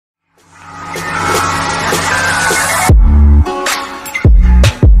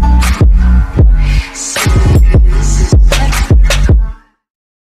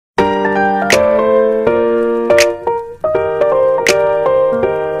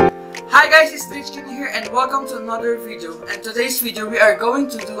Hi guys, it's Drich Quino here and welcome to another video. And today's video we are going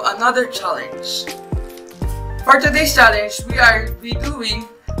to do another challenge. For today's challenge, we are doing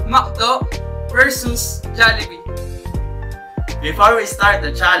McDo versus Jollibee. Before we start the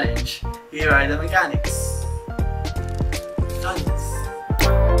challenge, here are the mechanics.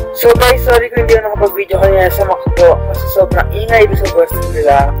 So guys, sorry kung hindi ako nakapag-video kanina sa McDo kasi sobrang ingay sa pwesto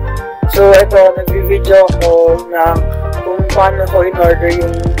nila. So ito, nag-video ako ng kung paano ko in-order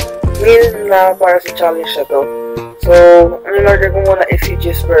yung meal na para sa challenge na to. So, ang in-order ko muna is si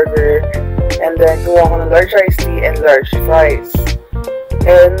cheeseburger and then kuha ko ng large iced tea and large fries.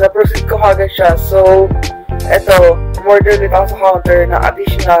 And na-proceed ko kagad siya. So, ito, umorder ulit ako sa counter na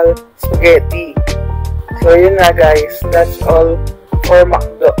additional spaghetti. So, yun na guys. That's all for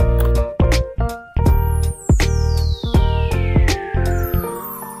McDo.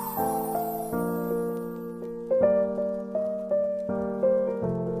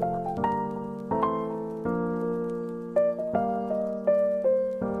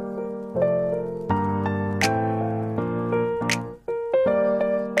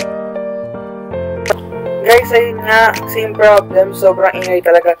 Guys, ayun nga, same problem. Sobrang ingay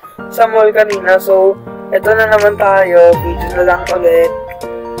talaga sa mall kanina. So, eto na naman tayo. Video na lang ulit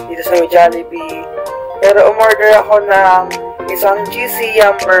dito sa Jollibee. Pero umorder ako ng isang cheesy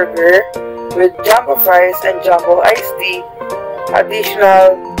yum burger with jumbo fries and jumbo iced tea.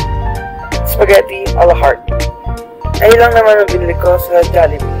 Additional spaghetti a la carte. Ayun lang naman ang binili ko sa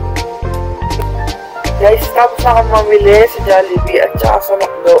Jollibee. Guys, tapos na ako mamili sa Jollibee at saka sa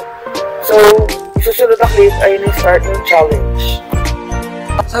McDo. So, susunod na clip ay na-start yung challenge.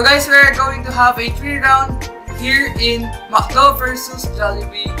 So guys, we are going to have a 3-round here in McDo versus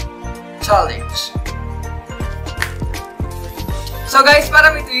Jollibee challenge. So guys,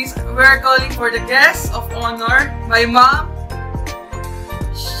 para with this, we are calling for the guest of honor. My mom,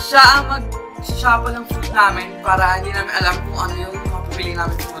 siya ang mag-shopper ng food namin para hindi namin alam kung ano yung mapapili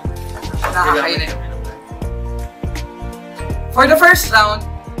namin food na kakainin. For the first round,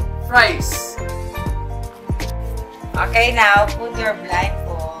 fries. Okay, now put your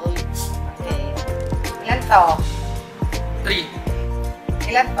blindfold. Okay. Ilan to? 3.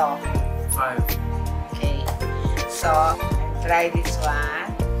 Ilan to? 5. Okay. So, try this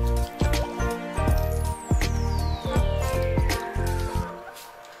one.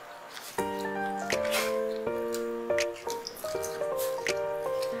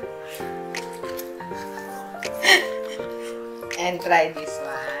 And try this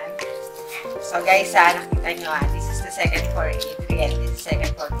one. So guys, nakita nyo this is the second for Adrian, this is the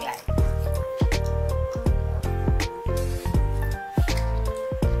second for Clyde.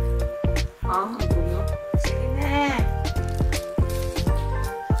 Ang gulo. Sige na.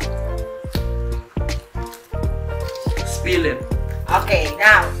 Spill it. Okay,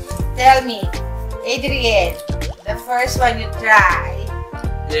 now, tell me, Adrian, the first one you try,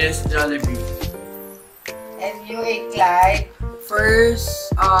 Yes, Jollibee. and you ate Clyde. First,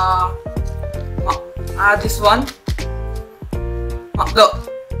 this one, McDo.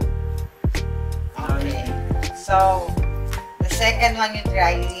 Okay. So, the second one you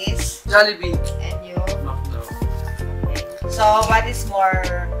try is, Jollibee. and you, McDo. okay. So, what is more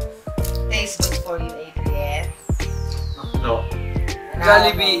taste good for you, Adrian? McDo.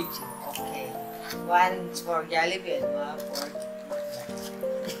 Jollibee. Okay. One for Jollibee and one for...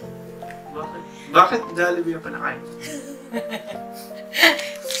 Bakit Jollibee ang panakain?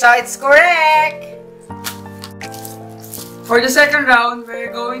 So, it's correct! For the second round,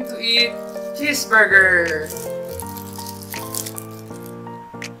 we're going to eat cheeseburger.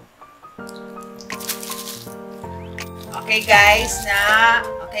 Okay guys,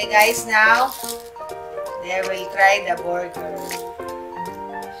 now they will try the burger.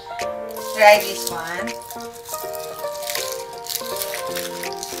 Try this one.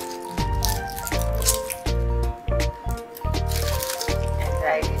 And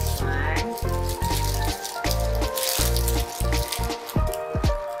try this one.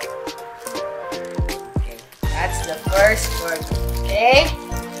 Okay, that's the first burger. Okay?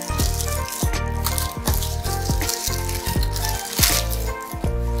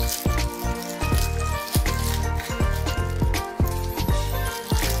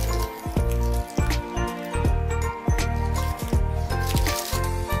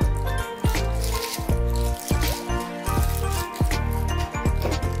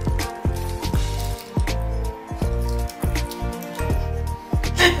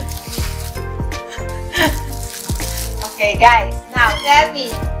 Okay guys, now tell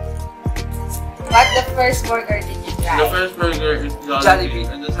me, what the first burger did you try? The first burger is Jollibee,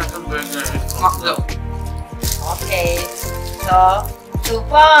 and the second burger is McDo. Okay, so 2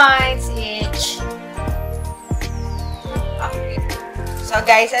 points each. Okay. So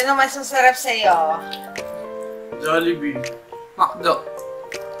guys, ano mas masarap sa'yo? Jollibee. McDo.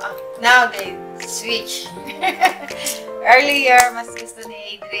 Now they switch. Earlier, mas gusto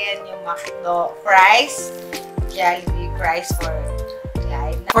ni Adrian yung McDo fries. Jollibee fries for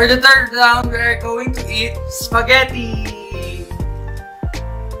Clyde. For the third round, we're going to eat spaghetti.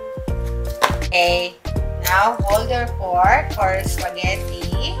 Okay. Now, hold your fork for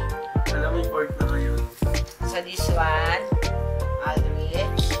spaghetti. Alam mo yung pork na ngayon. So this one,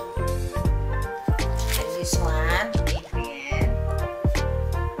 Aldrich. And this one, Adrian.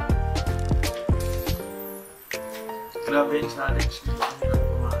 Grabe yung challenge nito. Hindi lang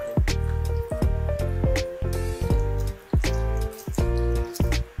kumain.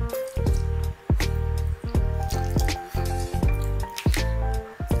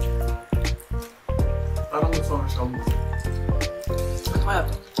 Parang gusto ko siya mo. Ano kaya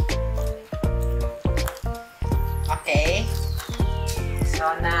to? Okay.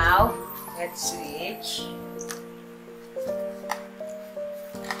 So now, let's switch.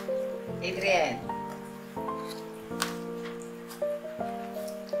 Adrian.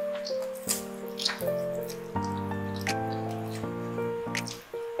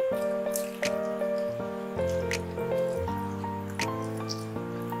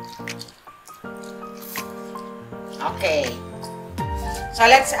 Okay. So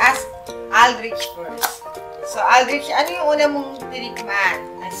let's ask Aldrich first. So Aldrich, ano yung una mong tinikman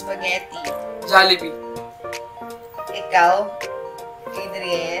na spaghetti? Jollibee. Ikaw,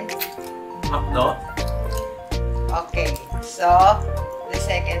 Adrian. McDo? Okay. So, the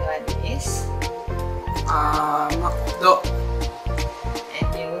second one is? McDo. And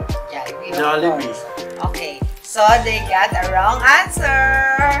you, Jollibee. of Jollibee. course. Okay. So, they got a wrong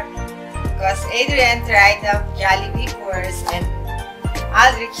answer. Because Adrian tried the Jollibee first and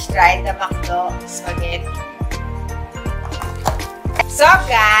Aldrich tried the McDo spaghetti. So,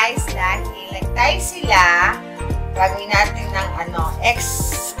 guys, dahil nagtay sila, gagawin natin ng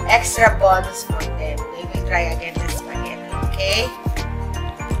extra bonus for them. They will try again the spaghetti, okay?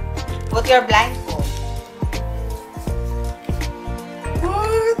 Put your blindfold.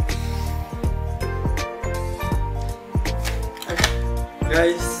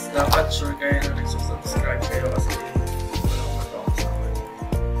 Guys, dapat sure kayo na nagsusubscribe kayo kasi walang magawa sa akin.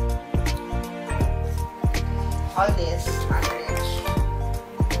 All this, Aldrich.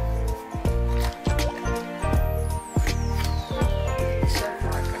 So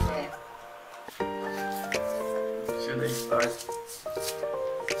far, okay. Should I start?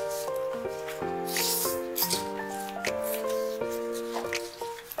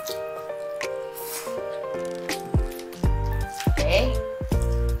 Okay.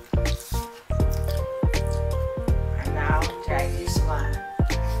 And now try this one.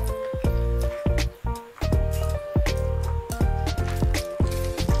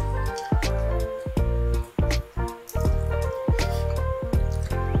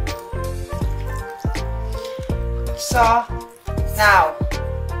 So, now,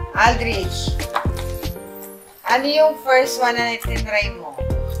 Aldrich, ano yung first one na tinry mo?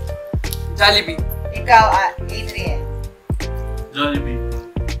 Jollibee. Ikaw, Adrian. Jollibee.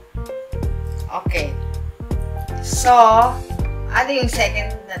 Okay. So, ano yung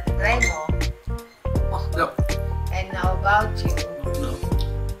second na try mo? McDo. And how about you? McDo.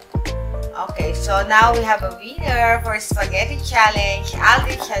 Okay, so now we have a winner for Spaghetti Challenge.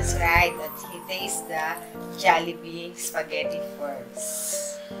 Aldrich has right that he tastes the Jollibee spaghetti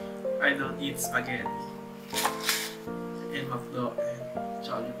first. I don't eat spaghetti. In McDo and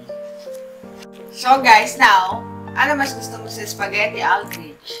Jollibee. So guys, now, ano mas gusto mo sa spaghetti,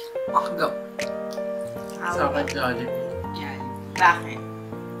 Aldrich? McDo. Sa akin, Jollibee. Yan. Bakit?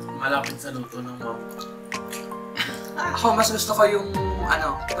 Malapit sa luto ng mom. Ako mas gusto ko yung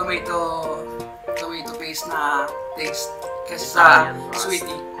tomato paste na taste kasi sa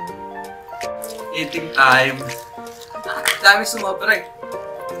sweetie. Eating time. Dami sumobra eh.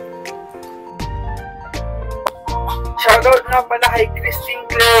 Shoutout nga pala kay Christine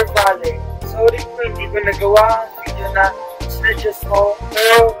Claire Valle. Sorry po hindi ko nagawa ang video na snatches mo.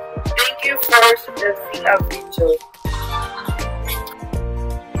 Pero thank you for suggesting a video.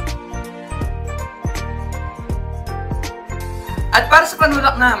 At para sa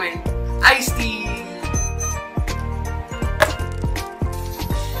panulak namin, iced tea!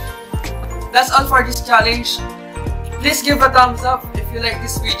 That's all for this challenge. Please give a thumbs up if you like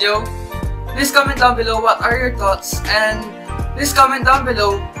this video. Please comment down below what are your thoughts, and please comment down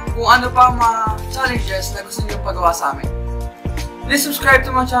below kung ano pa mga challenges na gusto niyo pagawa sa amin. Please subscribe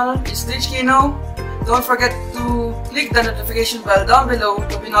to my channel. It's Drich Quino. don't forget to click the notification bell down below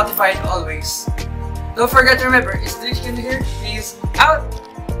to be notified always. Don't forget to remember, it's Drich Quino here. Peace out!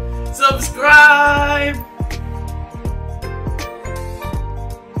 Subscribe!